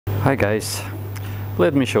Hi guys,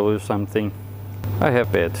 let me show you something. I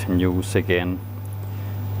have bad news again.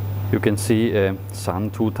 You can see a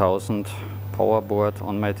SUN2000 power board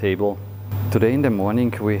on my table. Today in the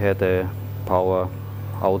morning we had a power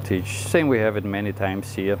outage. Same we have it many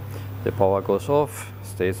times here. The power goes off,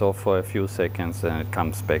 stays off for a few seconds and it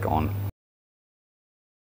comes back on.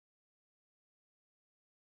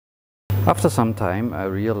 After some time I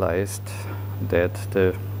realized that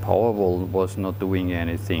the power wall was not doing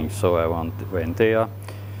anything, so I went there,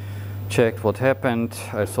 checked what happened.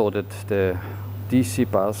 I saw that the DC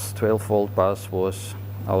bus, 12 volt bus, was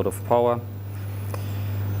out of power.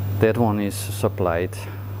 That one is supplied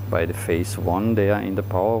by the phase 1 there in the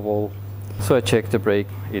power wall. So I checked the brake,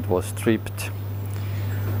 it was tripped.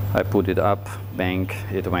 I put it up, bang,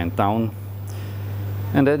 it went down.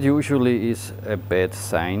 And that usually is a bad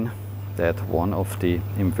sign that one of the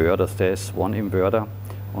inverters, there's one inverter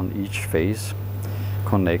on each phase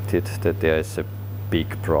connected, that there is a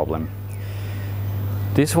big problem.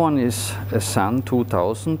 This one is a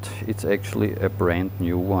SUN2000. It's actually a brand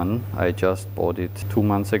new one. I just bought it 2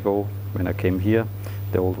 months ago when I came here.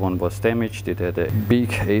 The old one was damaged, it had a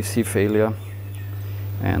big AC failure,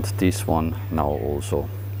 and this one now also.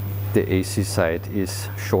 The AC side is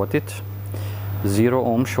shorted, 0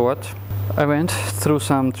 ohm short. I went through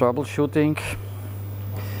some troubleshooting.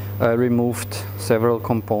 I removed several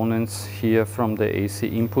components here from the AC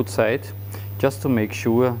input side, just to make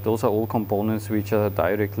sure. Those are all components which are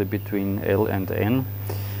directly between L and N.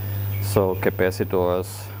 So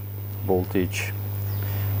capacitors, voltage,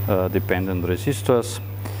 dependent resistors.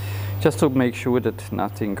 Just to make sure that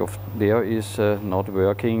nothing of there is not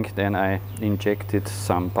working. Then I injected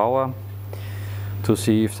some power to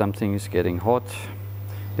see if something is getting hot.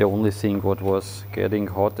 The only thing what was getting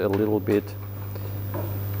hot a little bit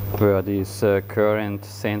were these current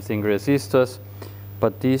sensing resistors,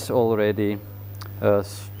 but these already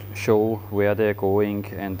show where they're going,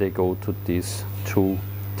 and they go to these 2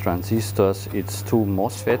 transistors. It's 2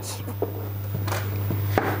 MOSFETs,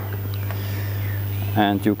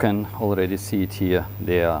 and you can already see it here.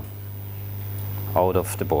 They are out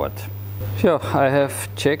of the board. So I have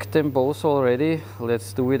checked them both already.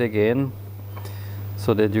 Let's do it again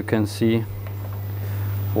so that you can see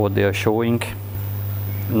what they are showing.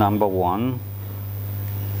 Number 1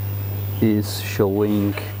 is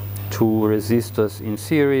showing 2 resistors in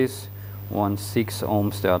series, one 6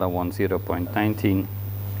 ohms, the other one 0.19.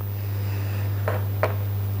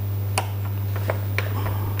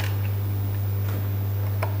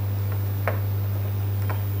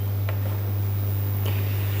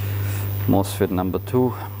 MOSFET number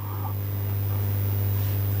 2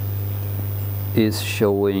 is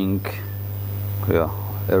showing a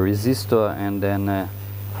resistor and then a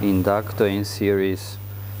inductor in series,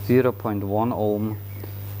 0.1 ohm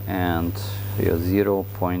and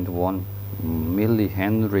 0.1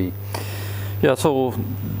 millihenry. Yeah, so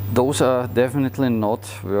those are definitely not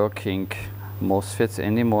working MOSFETs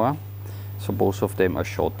anymore, so both of them are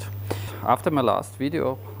short. After my last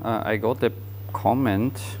video I got a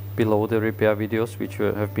comment below the repair videos, which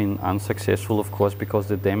have been unsuccessful, of course, because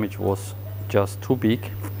the damage was just too big.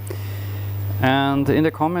 And in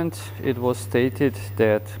the comment it was stated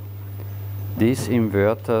that these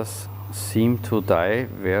inverters seem to die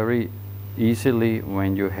very easily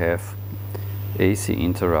when you have AC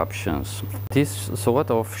interruptions. These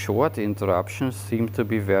sort of short interruptions seem to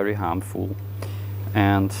be very harmful,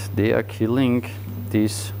 and they are killing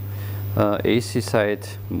these AC side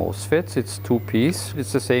MOSFETs. It's 2-piece.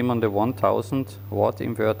 It's the same on the 1000 watt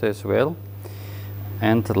inverter as well.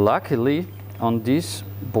 And luckily on this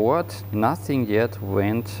board nothing yet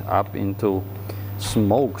went up into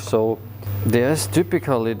smoke. So there's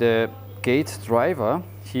typically the gate driver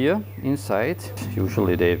here inside.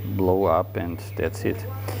 Usually they blow up and that's it.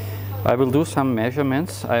 I will do some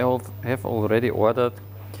measurements. I have already ordered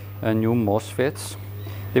new MOSFETs.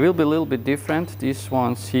 They will be a little bit different. These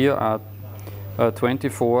ones here are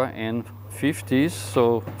 24 and 50s,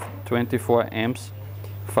 so 24 amps,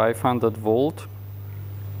 500 volt.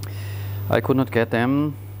 I could not get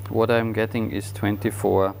them. What I'm getting is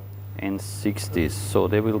 24 and 60s, so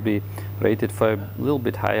they will be rated for a little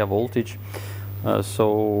bit higher voltage.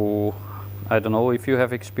 So I don't know if you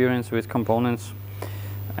have experience with components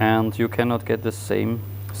and you cannot get the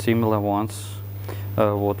similar ones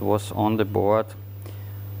what was on the board.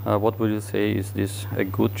 What would you say? Is this a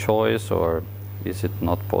good choice, or is it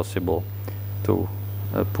not possible to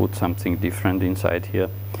put something different inside here?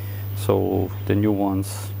 So the new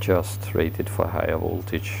ones just rated for higher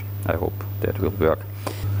voltage. I hope that will work.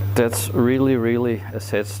 That's really a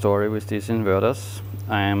sad story with these inverters.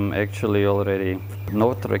 I'm actually already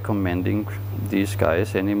not recommending these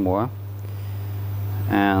guys anymore,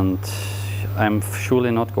 and I'm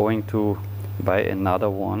surely not going to buy another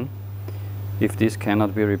one. If this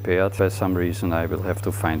cannot be repaired by some reason, I will have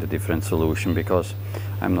to find a different solution, because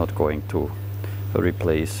I'm not going to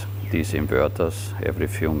replace these inverters every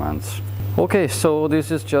few months. Okay, so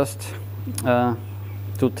this is just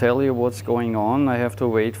to tell you what's going on. I have to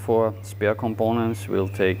wait for spare components. Will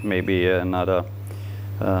take maybe another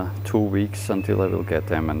 2 weeks until I will get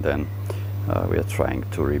them, and then we are trying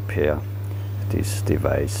to repair this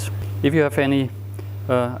device. If you have any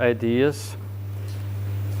ideas,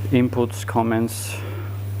 inputs, comments,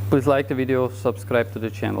 please like the video, subscribe to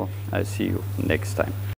the channel. I see you next time.